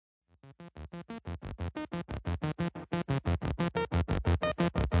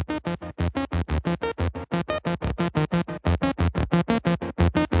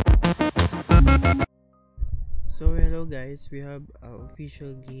guys, we have an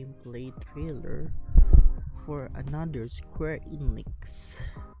official gameplay trailer for another Square Enix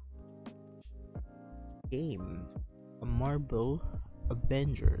game, a Marvel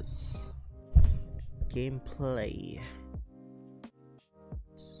Avengers gameplay.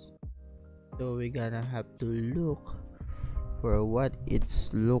 So we're gonna have to look for what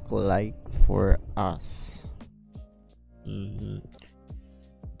it's look like for us.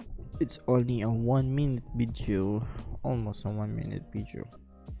 It's only a 1-minute video, almost a 1-minute video.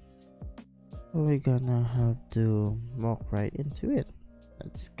 So we're gonna have to walk right into it.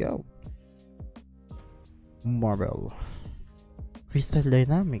 Let's go. Marvel Crystal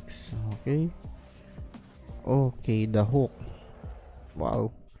Dynamics. Okay, the hook.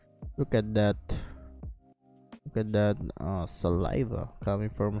 Wow, look at that. Saliva coming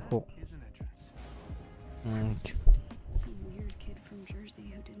from hook. Some weird kid from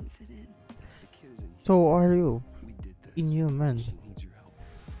Jersey who didn't fit in. So are you inhuman?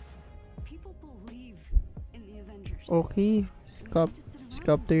 People believe in the Avengers. Okay,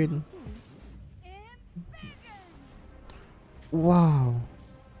 Captain. Wow,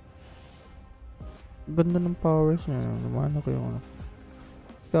 ganda ng powers niya. Naman ko yung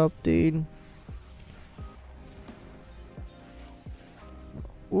Captain.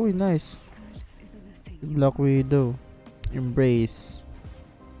 Uy, nice. Black Widow, embrace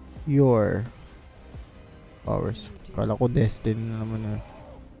your powers. Kala ko Destiny na naman.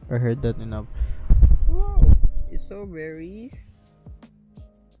 I heard that enough. Wow, it's so very.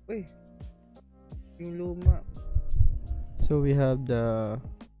 Uy, yung luma. So we have the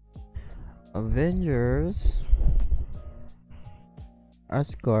Avengers,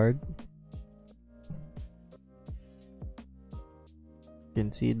 Asgard. You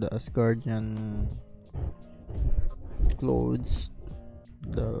can see the Asgardian clothes,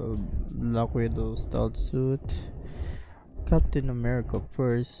 the Black Widow style suit, Captain America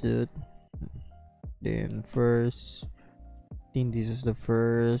first suit, then first, I think this is the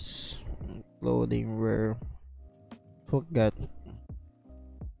first clothing where Hook got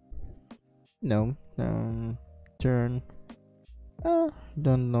turn.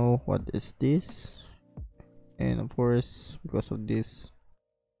 Don't know what is this, and of course because of this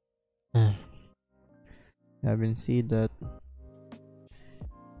I haven't seen that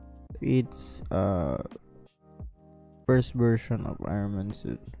it's first version of Iron Man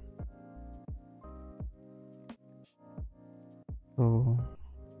suit. So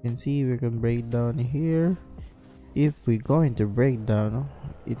you can see we can break down here. If we're going to break down,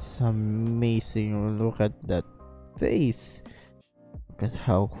 it's amazing. Look at that face. Look at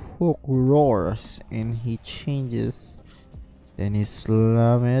how Hook roars and he changes, then he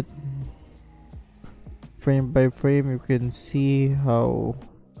slam it. Frame by frame you can see how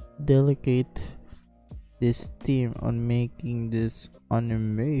delicate this team on making this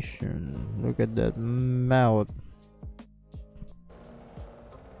animation. Look at that mouth,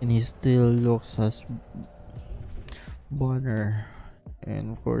 and he still looks as Bonner.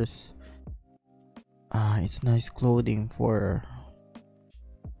 And of course it's nice clothing for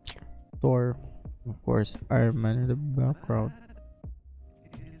Thor. Of course Iron Man in the background.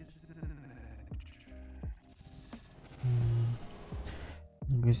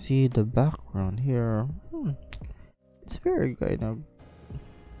 You can see the background here. It's very kind of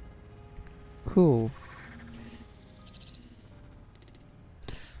cool.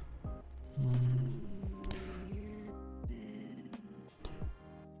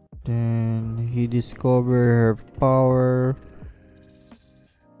 Then he discovered her power.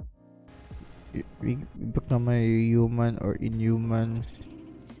 Become a human or inhuman,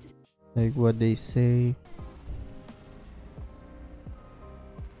 like what they say.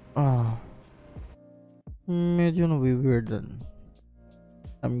 Medyo weird.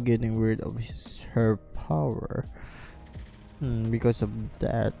 I'm getting rid of her power because of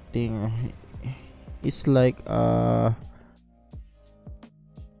that thing. It's like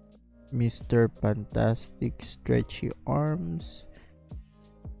Mr. Fantastic stretchy arms,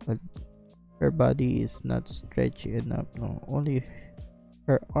 but her body is not stretchy enough. No, only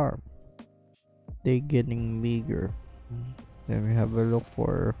her arm. They getting bigger. Then we have a look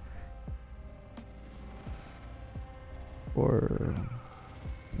for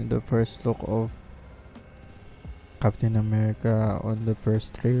the first look of Captain America on the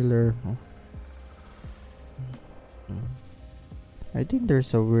first trailer. I think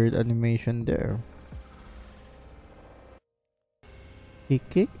there's a weird animation there. He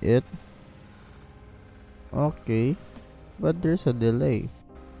kicked it. Okay, but there's a delay.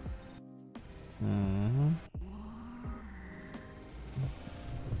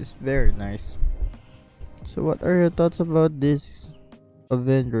 It's very nice. So what are your thoughts about this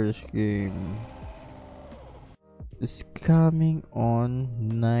Avengers game? It's coming on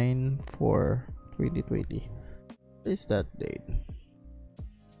 9/4/2020. What is that date?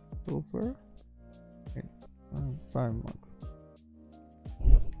 October? 5 months.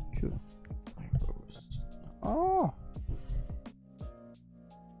 June. Oh,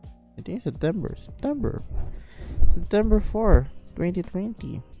 I think September 4,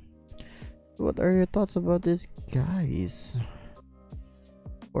 2020. What are your thoughts about this, guys?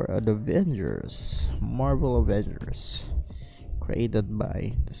 For the Avengers, Marvel Avengers, created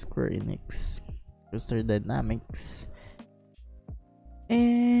by the Square Enix, Crystal Dynamics,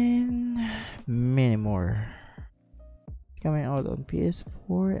 and many more. Coming out on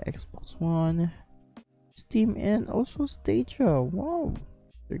PS4, Xbox One, Steam, and also Stadia. Wow,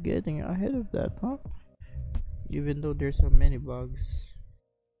 they're getting ahead of that, huh? Even though there's so many bugs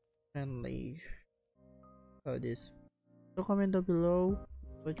and like how this. So comment down below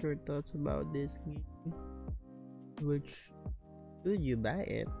what your thoughts about this game. Which should you buy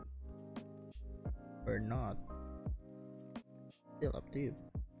it or not? Still up to you.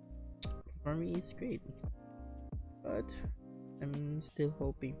 For me, it's great, but I'm still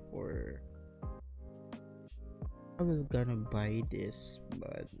hoping for. I was gonna buy this,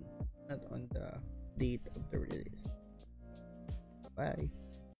 but not on the date of the release. Bye.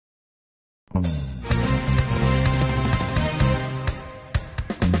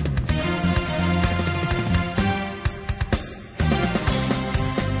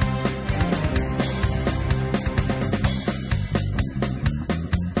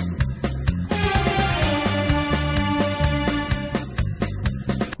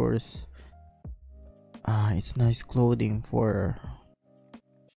 Of course, it's nice clothing for